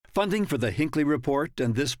Funding for the Hinckley Report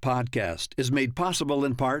and this podcast is made possible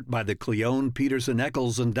in part by the Cleone Peterson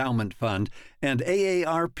Eccles Endowment Fund and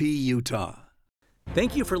AARP Utah.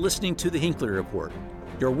 Thank you for listening to the Hinckley Report,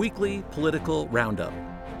 your weekly political roundup.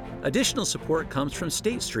 Additional support comes from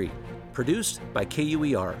State Street, produced by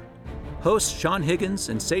KUER. Hosts Sean Higgins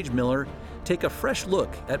and Sage Miller take a fresh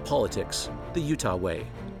look at politics the Utah way.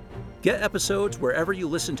 Get episodes wherever you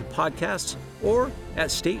listen to podcasts or at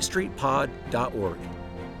statestreetpod.org.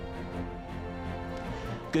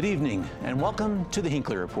 Good evening and welcome to the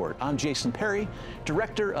Hinckley Report. I'm Jason Perry,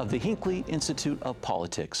 director of the Hinckley Institute of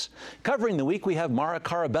Politics. Covering the week, we have Mara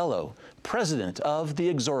Carabello, president of the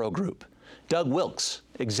Exoro Group, Doug Wilkes,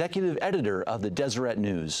 executive editor of the Deseret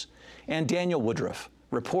News, and Daniel Woodruff,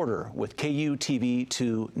 reporter with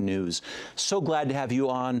KUTV2 News. So glad to have you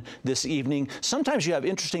on this evening. Sometimes you have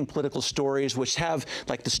interesting political stories which have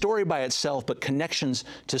like the story by itself, but connections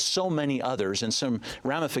to so many others and some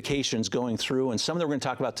ramifications going through. And some of them we're going to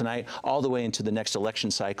talk about tonight all the way into the next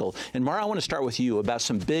election cycle. And Mara, I want to start with you about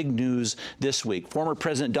some big news this week. Former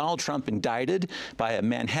President Donald Trump indicted by a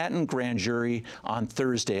Manhattan grand jury on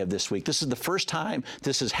Thursday of this week. This is the first time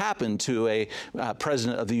this has happened to a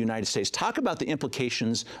president of the United States. Talk about the implications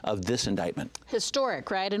of this indictment. Historic,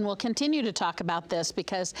 right? And we'll continue to talk about this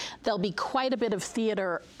because there'll be quite a bit of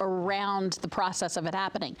theater around the process of it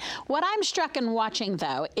happening. What I'm struck in watching,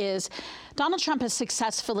 though, is Donald Trump has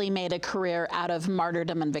successfully made a career out of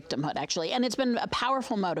martyrdom and victimhood, actually, and it's been a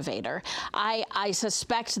powerful motivator. I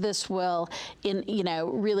suspect this will,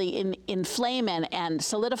 really inflame and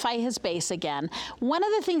solidify his base again. One of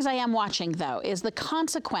the things I am watching, though, is the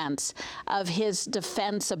consequence of his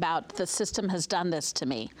defense about the system has done this to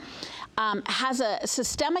me. Has a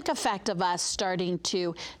systemic effect of us starting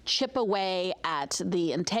to chip away at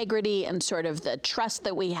the integrity and sort of the trust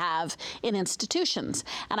that we have in institutions.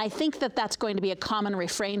 And I think that that's going to be a common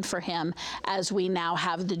refrain for him as we now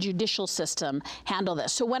have the judicial system handle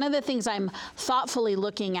this. So one of the things I'm thoughtfully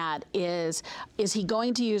looking at is he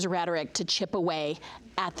going to use rhetoric to chip away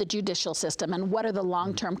at the judicial system, and what are the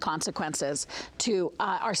long-term consequences to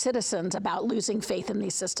our citizens about losing faith in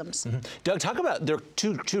these systems? Mm-hmm. Doug, talk about, there are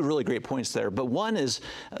two really great points there, but one is,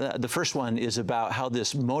 the first one is about how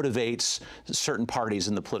this motivates certain parties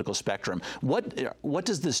in the political spectrum. What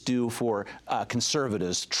does this do for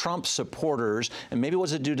conservatives, Trump supporters, and maybe what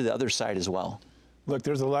does it do to the other side as well? Look,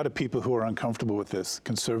 there's a lot of people who are uncomfortable with this,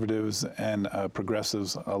 conservatives and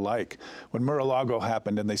progressives alike. When Mar-a-Lago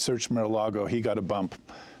happened and they searched Mar-a-Lago, he got a bump.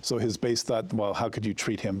 So his base thought, well, how could you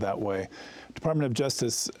treat him that way? Department of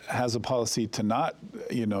Justice has a policy to not,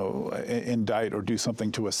 indict or do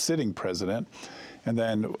something to a sitting president. And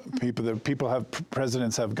then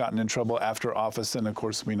presidents have gotten in trouble after office. And of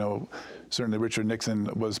course, we know certainly Richard Nixon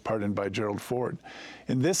was pardoned by Gerald Ford.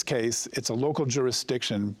 In this case, it's a local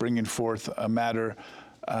jurisdiction bringing forth a matter,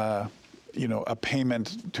 a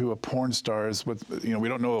payment to a porn stars with, we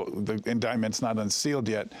don't know, the indictment's not unsealed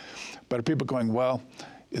yet, but are people going, well,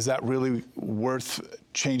 is that really worth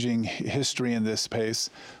changing history in this space?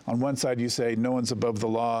 On one side, you say no one's above the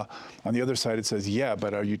law. On the other side, it says, yeah,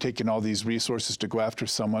 but are you taking all these resources to go after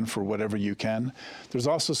someone for whatever you can? There's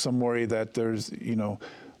also some worry that there's,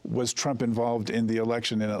 was Trump involved in the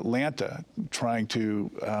election in Atlanta, trying to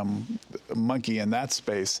monkey in that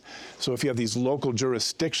space? So if you have these local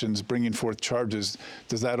jurisdictions bringing forth charges,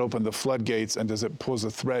 does that open the floodgates and does it pose a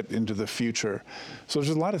threat into the future? So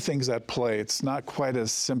there's a lot of things at play. It's not quite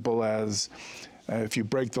as simple as if you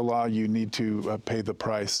break the law, you need to pay the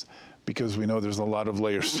price, because we know there's a lot of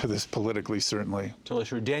layers to this politically, certainly. Totally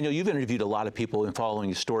true. Daniel, you've interviewed a lot of people in following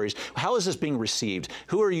your stories. How is this being received?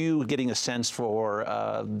 Who are you getting a sense for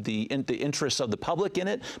the interests of the public in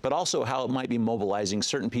it, but also how it might be mobilizing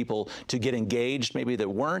certain people to get engaged, maybe that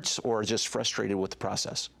weren't, or just frustrated with the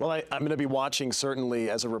process? Well, I'm going to be watching, certainly,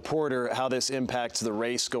 as a reporter, how this impacts the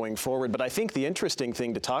race going forward. But I think the interesting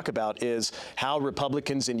thing to talk about is how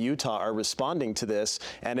Republicans in Utah are responding to this,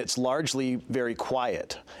 and it's largely very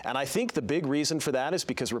quiet. And I think the big reason for that is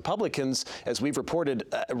because Republicans, as we've reported,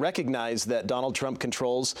 recognize that Donald Trump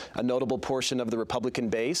controls a notable portion of the Republican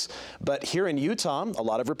base. But here in Utah, a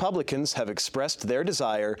lot of Republicans have expressed their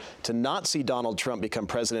desire to not see Donald Trump become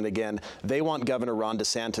president again. They want Governor Ron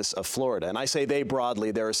DeSantis of Florida. And I say they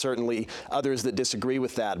broadly. There are certainly others that disagree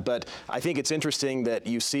with that. But I think it's interesting that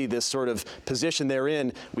you see this sort of position they're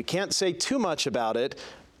in. We can't say too much about it.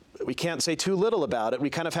 we can't say too little about it. We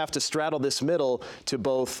kind of have to straddle this middle to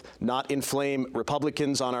both not inflame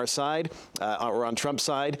Republicans on our side or on Trump's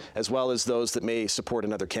side, as well as those that may support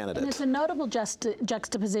another candidate. And it's a notable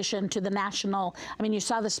juxtaposition to the national. I mean, you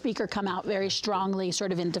saw the speaker come out very strongly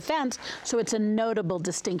sort of in defense, so it's a notable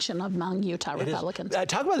distinction among Utah Republicans.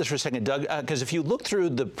 Talk about this for a second, Doug, because if you look through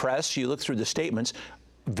the press, you look through the statements,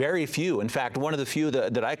 very few. In fact, one of the few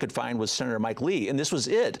that I could find was Senator Mike Lee, and this was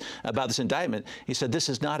it about this indictment. He said, this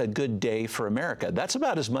is not a good day for America. That's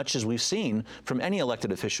about as much as we've seen from any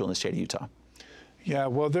elected official in the state of Utah. Yeah,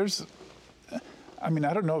 well, I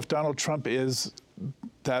don't know if Donald Trump is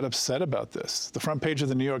that upset about this. The front page of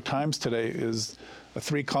the New York Times today is a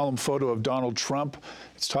 3-column photo of Donald Trump.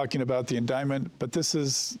 It's talking about the indictment, but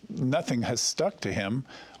nothing has stuck to him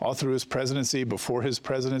all through his presidency, before his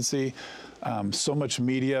presidency. So much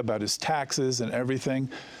media about his taxes and everything.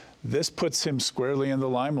 This puts him squarely in the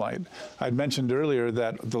limelight. I'd mentioned earlier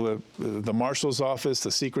that the Marshal's office,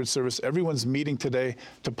 the Secret Service, everyone's meeting today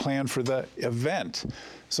to plan for the event.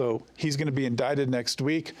 So he's going to be indicted next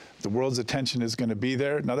week. The world's attention is going to be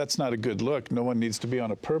there. Now, that's not a good look. No one needs to be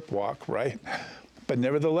on a perp walk, right? But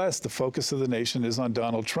nevertheless, the focus of the nation is on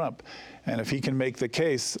Donald Trump. And if he can make the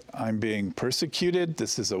case, I'm being persecuted,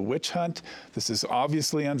 this is a witch hunt, this is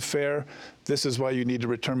obviously unfair, this is why you need to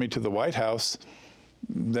return me to the White House,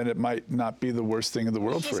 then it might not be the worst thing in the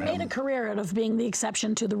world for him. He's made a career out of being the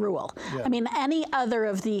exception to the rule. Yeah. I mean, any other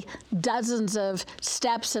of the dozens of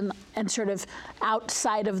steps and sort of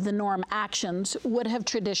outside of the norm actions would have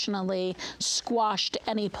traditionally squashed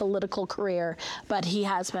any political career, but he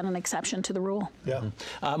has been an exception to the rule. Yeah.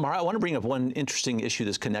 Mara, I want to bring up one interesting issue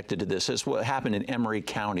that's connected to this. It's what happened in Emery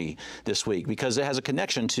County this week, because it has a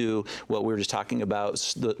connection to what we were just talking about,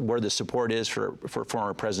 where the support is for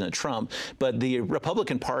former President Trump. But the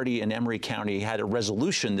Republican Party in Emery County had a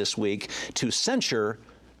resolution this week to censure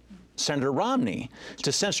Senator Romney,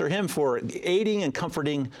 to censor him for aiding and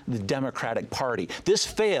comforting the Democratic Party. This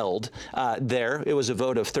failed there. It was a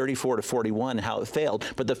vote of 34 to 41, how it failed.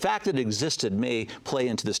 But the fact that it existed may play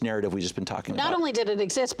into this narrative we've just been talking about. Not only did it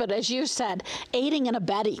exist, but as you said, aiding and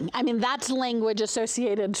abetting. I mean, that's language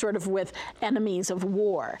associated sort of with enemies of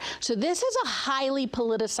war. So this is a highly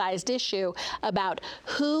politicized issue about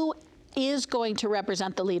who is going to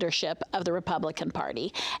represent the leadership of the Republican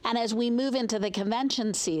Party. And as we move into the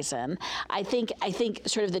convention season, I think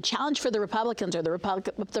sort of the challenge for the Republicans or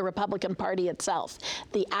the Republican Party itself,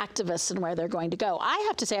 the activists and where they're going to go. I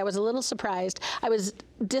have to say I was a little surprised. I was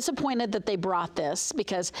disappointed that they brought this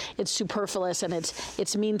because it's superfluous and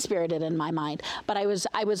it's mean-spirited in my mind. But I was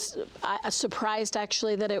surprised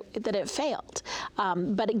actually that it failed.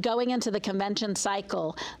 But going into the convention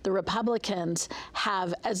cycle, the Republicans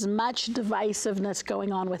have as much divisiveness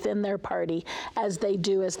going on within their party as they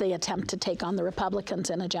do as they attempt to take on the Republicans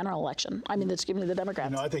in a general election. I mean, excuse me, the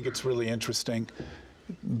Democrats. I think it's really interesting.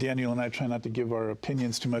 Daniel and I try not to give our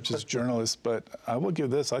opinions too much as journalists, but I will give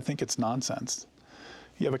this. I think it's nonsense.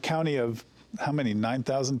 You have a county of how many,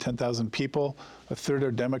 9,000, 10,000 people, a third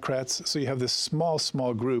are Democrats. So you have this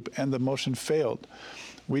small group, and the motion failed.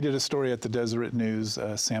 We did a story at the Deseret News,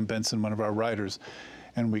 Sam Benson, one of our writers,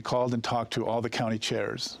 and we called and talked to all the county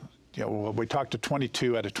chairs. We talked to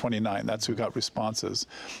 22 out of 29. That's who got responses.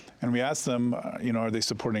 And we asked them, are they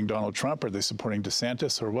supporting Donald Trump? Are they supporting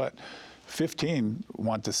DeSantis or what? 15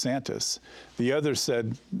 want DeSantis. The others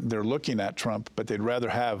said they're looking at Trump, but they'd rather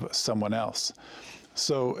have someone else.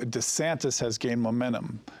 So DeSantis has gained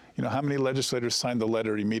momentum. How many legislators signed the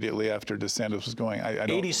letter immediately after DeSantis was going?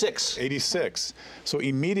 86. 86. So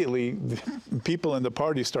immediately, people in the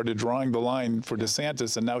party started drawing the line for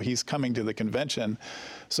DeSantis, and now he's coming to the convention.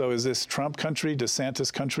 So is this Trump country,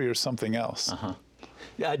 DeSantis country, or something else?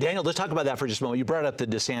 Daniel, let's talk about that for just a moment. You brought up the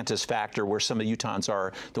DeSantis factor, where some of the Utahns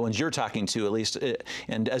are, the ones you're talking to at least.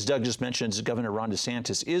 And as Doug just mentioned, Governor Ron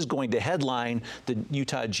DeSantis is going to headline the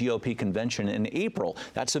Utah GOP convention in April.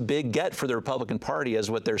 That's a big get for the Republican Party,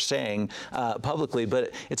 is what they're saying publicly.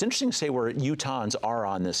 But it's interesting to say where Utahns are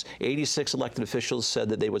on this. 86 elected officials said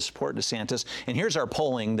that they would support DeSantis. And here's our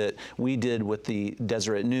polling that we did with the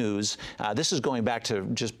Deseret News. This is going back to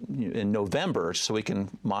just in November, so we can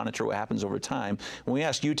monitor what happens over time. When we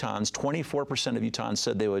asked Utahns, 24% of Utahns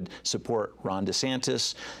said they would support Ron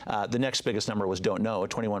DeSantis. The next biggest number was don't know, at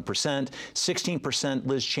 21%. 16%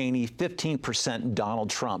 Liz Cheney, 15% Donald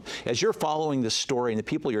Trump. As you're following this story and the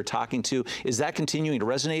people you're talking to, is that continuing to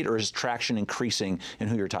resonate, or is traction increasing in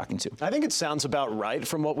who you're talking to? I think it sounds about right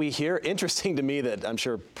from what we hear. Interesting to me that I'm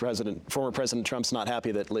sure former President Trump's not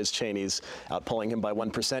happy that Liz Cheney's outpolling him by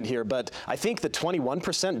 1% here, but I think the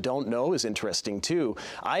 21% don't know is interesting too.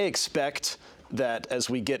 I expect that as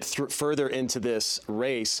we get further into this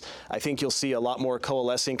race, I think you'll see a lot more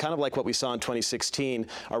coalescing, kind of like what we saw in 2016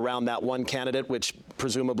 around that one candidate, which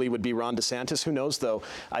presumably would be Ron DeSantis. Who knows, though?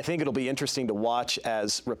 I think it'll be interesting to watch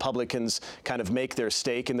as Republicans kind of make their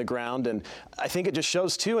stake in the ground. And I think it just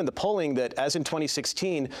shows, too, in the polling that, as in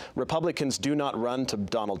 2016, Republicans do not run to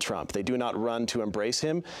Donald Trump. They do not run to embrace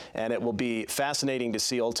him. And it will be fascinating to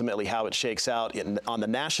see ultimately how it shakes out on the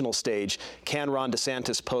national stage. Can Ron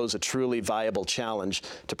DeSantis pose a truly viable challenge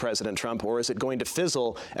to President Trump, or is it going to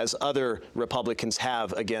fizzle as other Republicans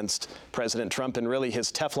have against President Trump and really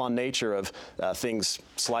his Teflon nature of things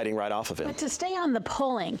sliding right off of him? But to stay on the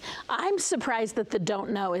polling, I'm surprised that the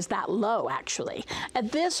don't know is that low, actually.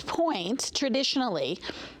 At this point, traditionally,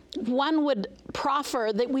 one would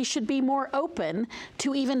proffer that we should be more open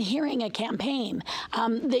to even hearing a campaign.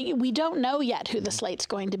 We don't know yet who the slate's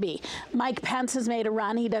going to be. Mike Pence has made a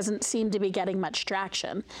run. He doesn't seem to be getting much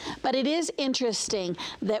traction. But it is interesting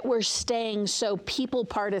that we're staying so people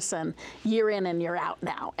partisan year in and year out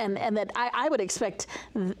now. And that I would expect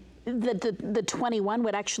that the 21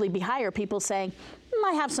 would actually be higher, people saying,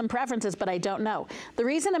 I have some preferences, but I don't know. The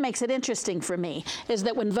reason it makes it interesting for me is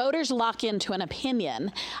that when voters lock into an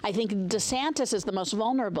opinion, I think DeSantis is the most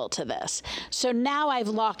vulnerable to this. So now I've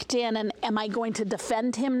locked in, and am I going to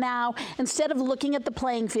defend him now? Instead of looking at the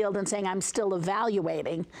playing field and saying I'm still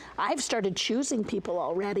evaluating, I've started choosing people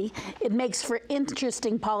already. It makes for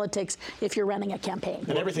interesting politics if you're running a campaign.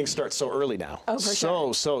 And everything starts so early now. Oh, for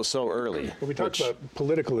sure. So early. Well, we talked about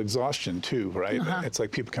political exhaustion, too, right? It's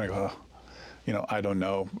like people kind of go, I don't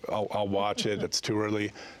know. I'll watch it. It's too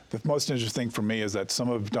early. The most interesting for me is that some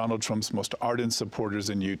of Donald Trump's most ardent supporters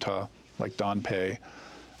in Utah, like Don Pay,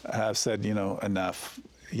 have said, enough.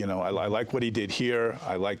 I like what he did here.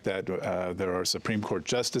 I like that there are Supreme Court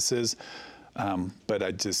justices. But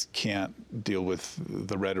I just can't deal with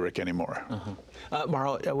the rhetoric anymore.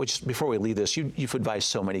 Mauro, just before we leave this, you've advised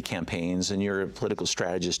so many campaigns, and you're a political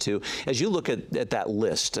strategist too. As you look at that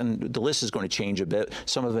list, and the list is going to change a bit.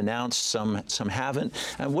 Some have announced, some haven't.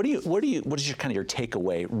 What is your kind of your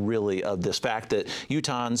takeaway really of this fact that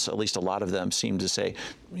Utahns, at least a lot of them, seem to say,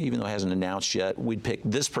 even though it hasn't announced yet, we'd pick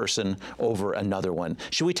this person over another one.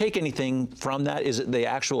 Should we take anything from that? Is it the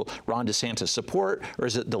actual Ron DeSantis support, or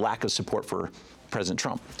is it the lack of support for President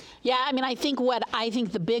Trump? Yeah, I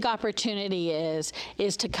think the big opportunity is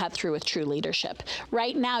to cut through with true leadership.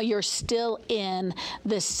 Right now, you're still in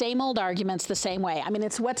the same old arguments the same way.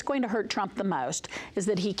 It's what's going to hurt Trump the most is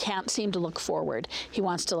that he can't seem to look forward. He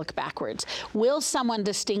wants to look backwards. Will someone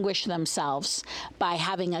distinguish themselves by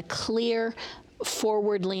having a clear,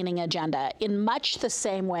 forward-leaning agenda in much the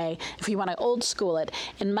same way, if you want to old school it,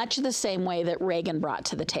 in much the same way that Reagan brought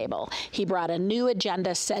to the table? He brought a new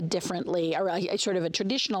agenda said differently, or a sort of a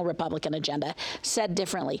traditional Republican agenda said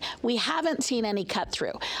differently. We haven't seen any cut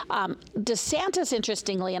through. DeSantis,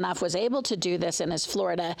 interestingly enough, was able to do this in his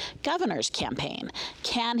Florida governor's campaign.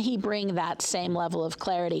 Can he bring that same level of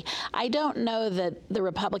clarity? I don't know that the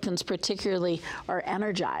Republicans particularly are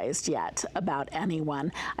energized yet about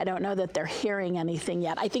anyone. I don't know that they're hearing anything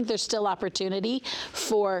yet. I think there's still opportunity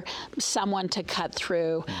for someone to cut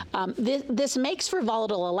through. This makes for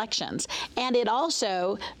volatile elections, and it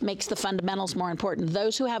also makes the fundamentals more important.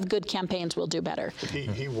 Those who have good campaigns will do better.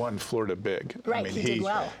 He won Florida big. Right, he did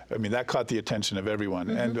well. That caught the attention of everyone.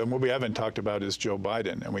 And what we haven't talked about is Joe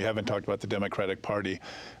Biden, and we haven't talked about the Democratic Party.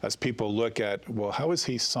 As people look at, well, how is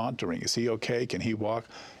he sauntering? Is he okay? Can he walk?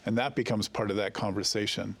 And that becomes part of that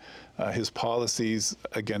conversation. His policies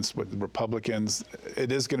against Republicans,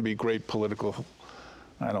 it is going to be great political.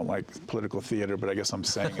 I don't like political theater, but I guess I'm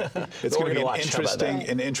saying it. It's going to be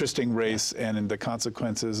an interesting race, and in the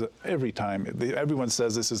consequences every time. Everyone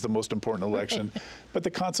says this is the most important election, but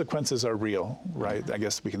the consequences are real, right? I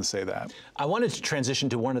guess we can say that. I wanted to transition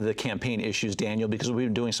to one of the campaign issues, Daniel, because we've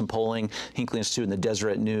been doing some polling, Hinckley Institute and the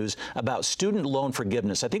Deseret News, about student loan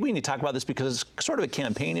forgiveness. I think we need to talk about this because it's sort of a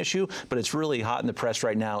campaign issue, but it's really hot in the press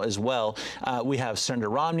right now as well. We have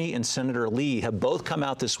Senator Romney and Senator Lee have both come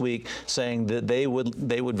out this week saying that they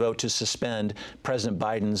would vote to suspend President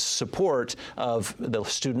Biden's support of the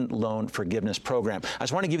student loan forgiveness program. I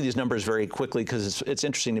just want to give you these numbers very quickly because it's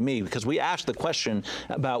interesting to me, because we asked the question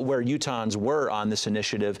about where Utahns were on this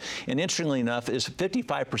initiative, and interestingly enough is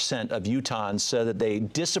 55% of Utahns said that they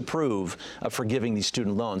disapprove of forgiving these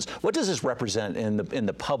student loans. What does this represent in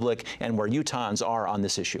the public and where Utahns are on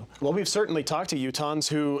this issue? Well, we've certainly talked to Utahns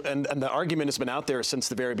who, and the argument has been out there since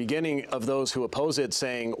the very beginning of those who oppose it,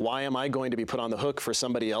 saying, why am I going to be put on the hook for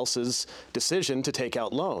somebody else's decision to take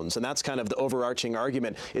out loans. And that's kind of the overarching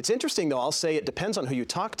argument. It's interesting, though, I'll say it depends on who you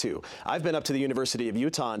talk to. I've been up to the University of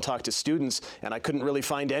Utah and talked to students, and I couldn't really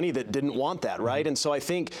find any that didn't want that, right? And so I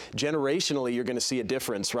think generationally you're going to see a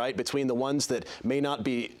difference, right, between the ones that may not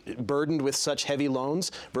be burdened with such heavy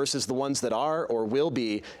loans versus the ones that are or will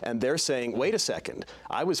be. And they're saying, wait a second,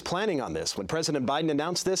 I was planning on this. When President Biden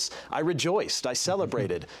announced this, I rejoiced, I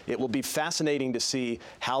celebrated. It will be fascinating to see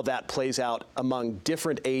how that plays out among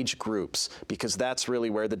different age groups, because that's really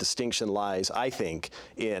where the distinction lies, I think,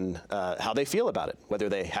 in how they feel about it, whether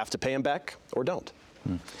they have to pay them back or don't.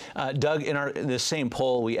 Doug, in this same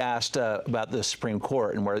poll, we asked about the Supreme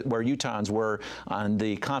Court and where Utahns were on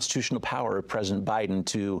the constitutional power of President Biden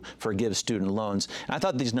to forgive student loans. And I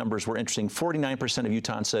thought these numbers were interesting. 49% of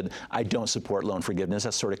Utahns said, I don't support loan forgiveness.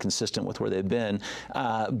 That's sort of consistent with where they've been.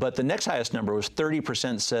 But the next highest number was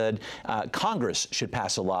 30% said Congress should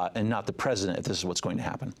pass a law and not the president if this is what's going to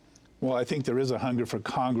happen. Well, I think there is a hunger for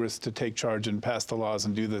Congress to take charge and pass the laws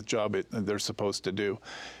and do the job they're supposed to do.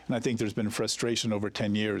 And I think there's been frustration over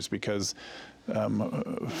 10 years because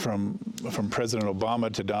from President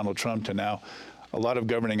Obama to Donald Trump to now, a lot of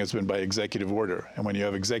governing has been by executive order. And when you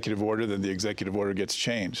have executive order, then the executive order gets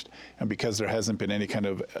changed. And because there hasn't been any kind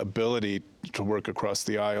of ability to work across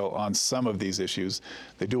the aisle on some of these issues,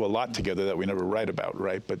 they do a lot together that we never write about,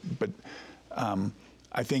 right? But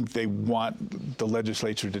I think they want the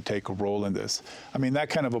legislature to take a role in this. I mean, that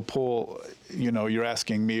kind of a poll, you know, you're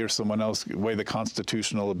asking me or someone else, weigh the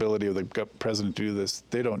constitutional ability of the president to do this.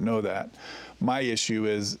 They don't know that. My issue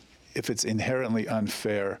is, if it's inherently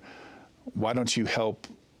unfair, why don't you help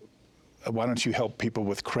people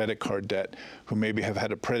with credit card debt who maybe have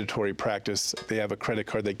had a predatory practice? They have a credit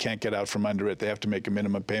card, they can't get out from under it, they have to make a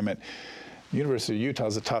minimum payment. University of Utah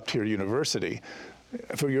is a top-tier university.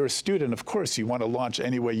 If you're a student, of course, you want to launch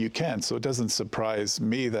any way you can. So it doesn't surprise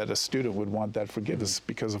me that a student would want that forgiveness,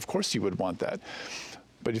 because of course you would want that.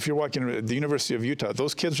 But if you're walking at the University of Utah,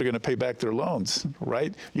 those kids are going to pay back their loans,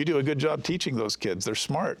 right? You do a good job teaching those kids. They're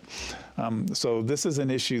smart. So this is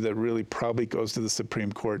an issue that really probably goes to the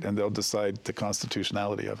Supreme Court, and they'll decide the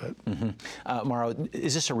constitutionality of it. Mauro,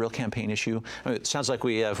 is this a real campaign issue? I mean, it sounds like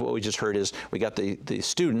we have, what we just heard is we got the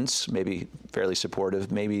students, maybe fairly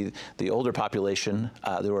supportive, maybe the older population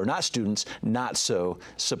that were not students, not so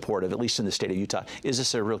supportive, at least in the state of Utah. Is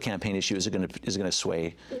this a real campaign issue? Is it going to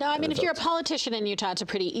sway? No, I mean, if you're a politician in Utah, it's a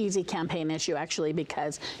pretty easy campaign issue, actually,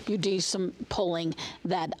 because you do some polling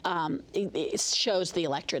that it shows the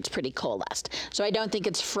electorate's pretty coalesced. So I don't think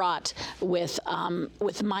it's fraught with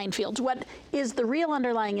minefields. What is the real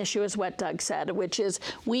underlying issue is what Doug said, which is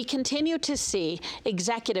we continue to see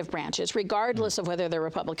executive branches, regardless of whether they're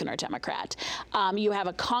Republican or Democrat. You have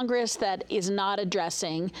a Congress that is not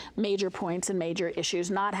addressing major points and major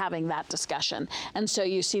issues, not having that discussion. And so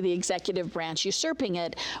you see the executive branch usurping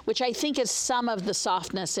it, which I think is some of the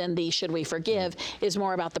softness in the should we forgive is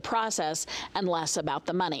more about the process and less about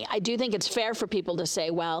the money. I do think it's fair for people to say,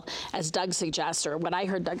 well, as Doug suggests, or what I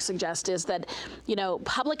heard Doug suggest, is that, you know,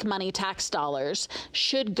 public money, tax dollars,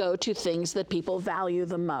 should go to things that people value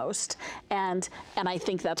the most. And I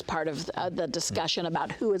think that's part of the discussion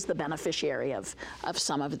about who is the beneficiary of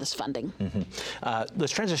some of this funding.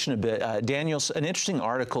 Let's transition a bit. Daniel, an interesting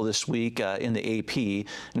article this week in the AP,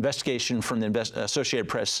 investigation from the Associated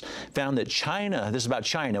Press found that China, this is about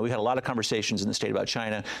China, we've had a lot of conversations in the state about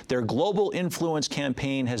China, their global influence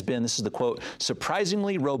campaign has been, this is the quote,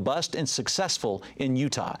 surprisingly robust and successful in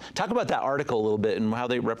Utah. Talk about that article a little bit and how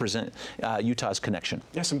they represent Utah's connection.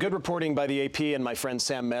 Yeah, some good reporting by the AP and my friend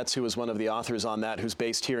Sam Metz, who was one of the authors on that, who's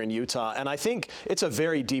based here in Utah. And I think it's a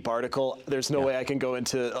very deep article. There's no way I can go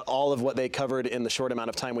into all of what they covered in the short amount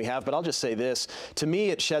of time we have, but I'll just say this. To me,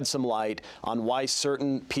 it sheds some light on why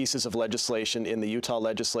certain pieces of legislation in the Utah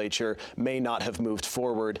legislature may not have moved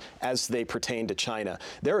forward as they pertain to China.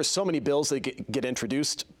 There are so many bills that get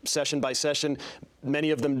introduced session by session.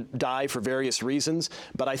 Many of them die for various reasons,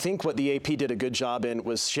 but I think what the AP did a good job in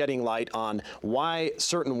was shedding light on why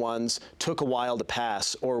certain ones took a while to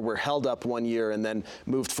pass or were held up one year and then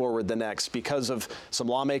moved forward the next because of some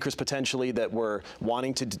lawmakers potentially that were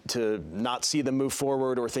wanting to not see them move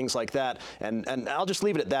forward or things like that. And I'll just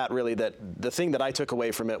leave it at that, really, that the thing that I took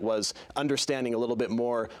away from it was understanding a little bit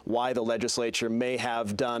more why the legislature may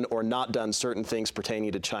have done or not done certain things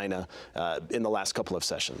pertaining to China in the last couple of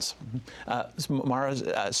sessions.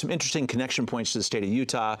 Mara, some interesting connection points to the state of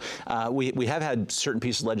Utah. We have had certain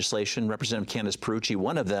pieces of legislation. Representative Candace Perucci,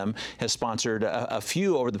 one of them, has sponsored a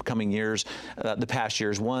few over the coming years, the past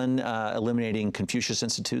years. One, eliminating Confucius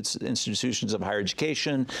institutions of higher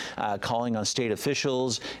education, calling on state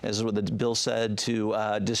officials, as what the bill said,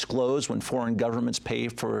 to disclose when foreign governments pay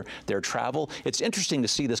for their travel. It's interesting to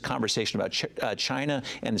see this conversation about China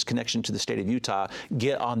and its connection to the state of Utah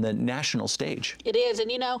get on the national stage. It is,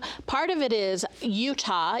 and you know, part of it is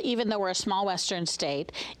Utah, even though we're a small western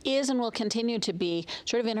state, is and will continue to be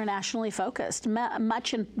sort of internationally focused,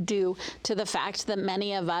 much due to the fact that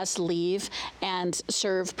many of us leave and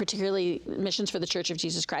serve particularly missions for the Church of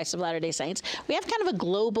Jesus Christ of Latter-day Saints. We have kind of a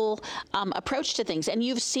global approach to things, and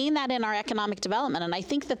you've seen that in our economic development, and I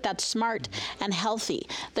think that that's smart and healthy.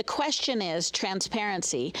 The question is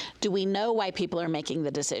transparency. Do we know why people are making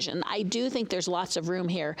the decision? I do think there's lots of room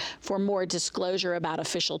here for more disclosure about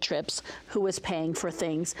official trips, who was paying for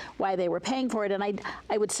things, why they were paying for it, and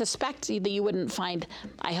I would suspect that you wouldn't find,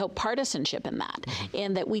 I hope, partisanship in that,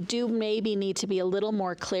 in that we do maybe need to be a little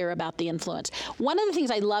more clear about the influence. One of the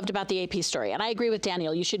things I loved about the AP story, and I agree with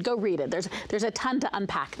Daniel, you should go read it. There's a ton to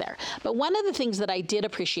unpack there. But one of the things that I did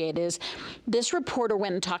appreciate is this reporter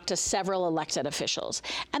went and talked to several elected officials,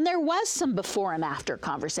 and there was some before and after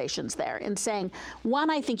conversations there in saying, one,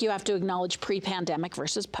 I think you have to acknowledge pre-pandemic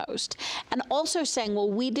versus post, and also saying, well,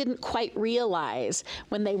 we didn't quite realize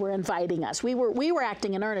when they were inviting us. We were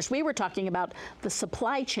acting in earnest. We were talking about the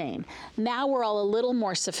supply chain. Now we're all a little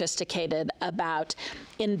more sophisticated about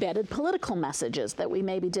embedded political messages that we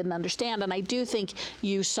maybe didn't understand. And I do think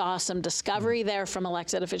you saw some discovery there from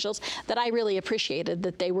elected officials that I really appreciated,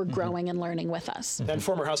 that they were growing and learning with us. And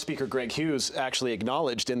former House Speaker Greg Hughes actually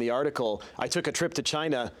acknowledged in the article, I took a trip to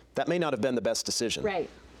China. That may not have been the best decision. Right.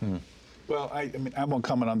 Well, I mean, I won't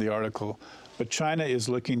comment on the article, but China is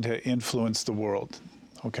looking to influence the world.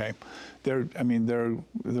 Okay, there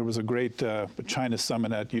was a great China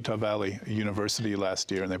summit at Utah Valley University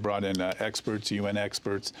last year, and they brought in experts, UN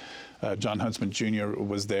experts. John Huntsman Jr.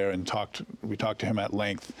 was there and we talked to him at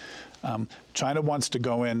length. China wants to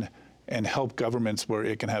go in and help governments where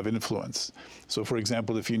it can have influence. So, for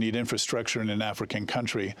example, if you need infrastructure in an African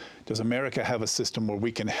country, does America have a system where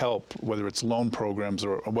we can help, whether it's loan programs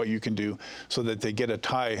or what you can do, so that they get a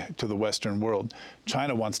tie to the Western world?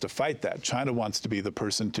 China wants to fight that. China wants to be the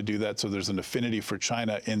person to do that, so there's an affinity for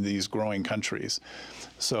China in these growing countries.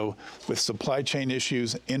 So with supply chain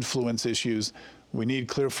issues, influence issues, we need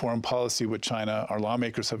clear foreign policy with China. Our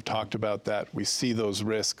lawmakers have talked about that. We see those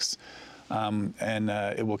risks. And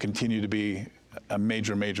it will continue to be a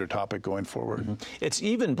major, major topic going forward. It's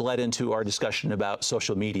even bled into our discussion about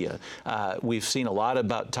social media. We've seen a lot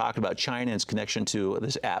about talk about China and its connection to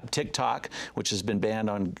this app TikTok, which has been banned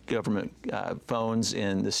on government phones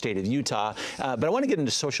in the state of Utah. But I want to get into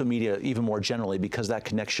social media even more generally, because that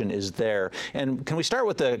connection is there. And can we start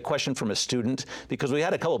with a question from a student? Because we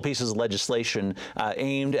had a couple of pieces of legislation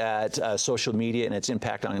aimed at social media and its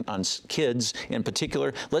impact on kids in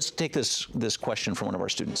particular. Let's take this question from one of our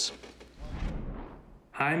students.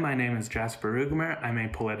 Hi, my name is Jasper Rugemer. I'm a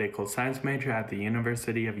political science major at the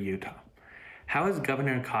University of Utah. How is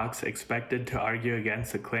Governor Cox expected to argue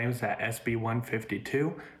against the claims that SB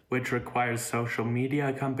 152, which requires social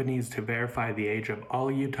media companies to verify the age of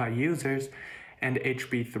all Utah users, and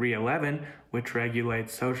HB 311, which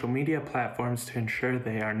regulates social media platforms to ensure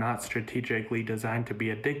they are not strategically designed to be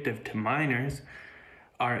addictive to minors,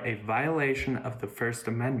 are a violation of the First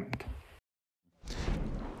Amendment?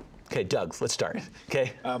 Okay, Doug, let's start.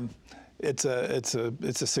 Okay. It's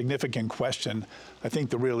a significant question. I think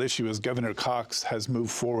the real issue is Governor Cox has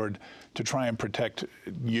moved forward to try and protect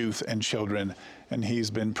youth and children, and he's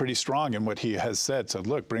been pretty strong in what he has said. So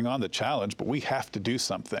look, bring on the challenge, but we have to do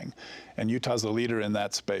something, and Utah's a leader in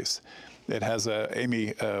that space. It has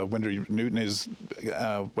Amy Winder Newton is,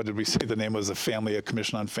 what did we say the name was, a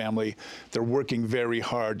commission on family. They're working very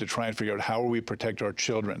hard to try and figure out how we protect our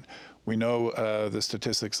children. We know the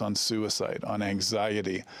statistics on suicide, on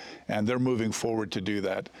anxiety, and they're moving forward to do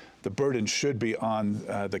that. The burden should be on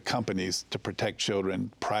the companies to protect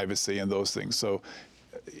children, privacy, and those things. So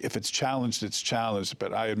if it's challenged, it's challenged,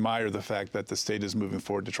 but I admire the fact that the state is moving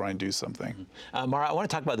forward to try and do something. Mara, I want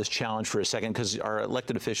to talk about this challenge for a second, because our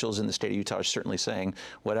elected officials in the state of Utah are certainly saying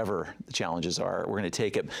whatever the challenges are, we're going to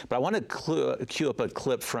take it. But I want to cue up a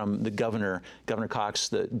clip from the Governor Cox,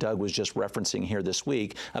 that Doug was just referencing here this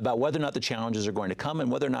week, about whether or not the challenges are going to come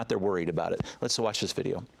and whether or not they're worried about it. Let's watch this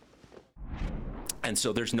video. And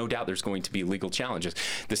so there's no doubt there's going to be legal challenges.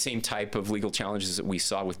 The same type of legal challenges that we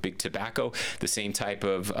saw with big tobacco, the same type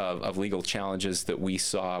of legal challenges that we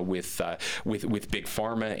saw with big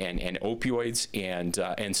pharma and opioids.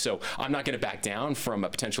 And so I'm not going to back down from a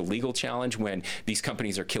potential legal challenge when these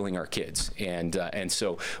companies are killing our kids. And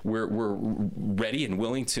so we're ready and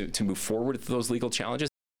willing to move forward with those legal challenges.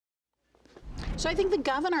 So I think the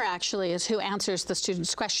governor actually is who answers the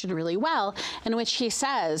student's question really well, in which he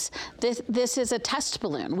says this is a test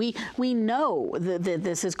balloon. We know that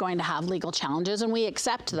this is going to have legal challenges, and we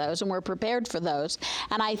accept those, and we're prepared for those.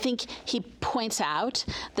 And I think he points out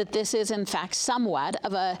that this is in fact somewhat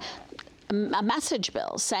of a message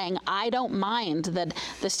bill saying, I don't mind that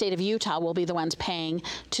the state of Utah will be the ones paying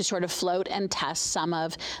to sort of float and test some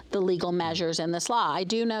of the legal measures in this law. I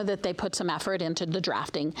do know that they put some effort into the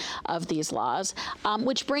drafting of these laws,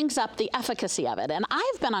 which brings up the efficacy of it. And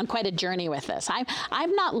I've been on quite a journey with this.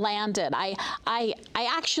 I've not landed. I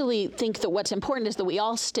actually think that what's important is that we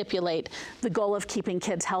all stipulate the goal of keeping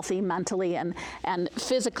kids healthy mentally and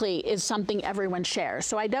physically is something everyone shares.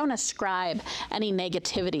 So I don't ascribe any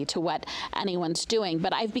negativity to what anyone's doing,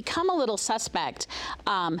 but I've become a little suspect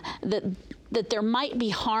that there might be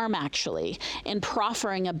harm actually in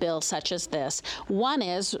proffering a bill such as this. One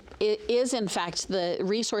is in fact the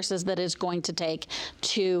resources that is going to take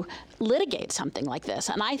to litigate something like this.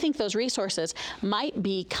 And I think those resources might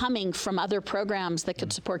be coming from other programs that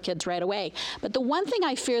could support kids right away. But the one thing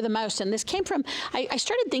I fear the most, and this came from, I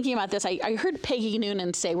started thinking about this, I heard Peggy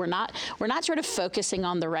Noonan say we're not sort of focusing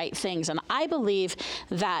on the right things. And I believe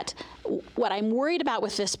that what I'm worried about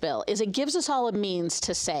with this bill is it gives us all a means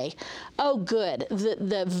to say, oh good,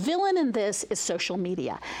 the villain in this is social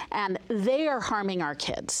media, and they are harming our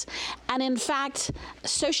kids. And in fact,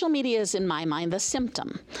 social media is in my mind the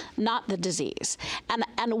symptom, not the disease.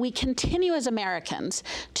 And we continue as Americans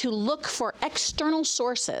to look for external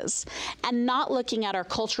sources and not looking at our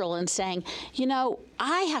cultural and saying, you know,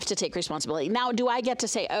 I have to take responsibility. Now, do I get to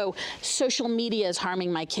say, oh, social media is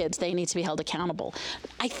harming my kids, they need to be held accountable?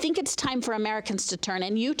 I think it's time for Americans to turn,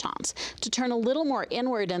 and Utahns, to turn a little more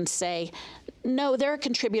inward and say, no, they're a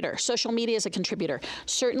contributor. Social media is a contributor.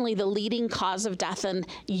 Certainly the leading cause of death in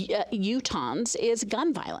Utahns is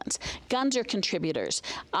gun violence. Guns are contributors.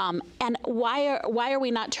 And why are we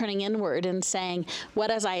not turning inward and saying, what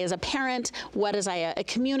is I as a parent, what is I a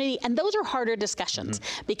community? And those are harder discussions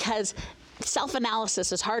because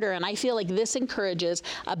self-analysis is harder, and I feel like this encourages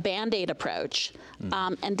a Band-Aid approach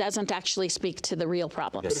and doesn't actually speak to the real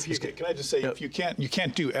problem. But can I just say, if you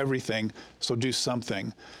can't do everything, so do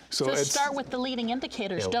something. So start with the leading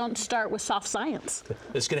indicators. Don't start with soft science.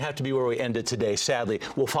 It's going to have to be where we end it today, sadly.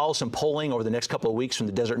 We'll follow some polling over the next couple of weeks from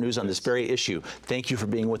the Desert News on this very issue. Thank you for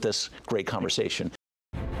being with us. Great conversation.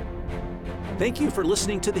 Thank you for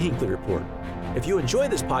listening to the Hinckley Report. If you enjoy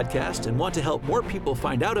this podcast and want to help more people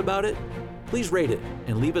find out about it, please rate it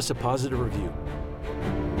and leave us a positive review.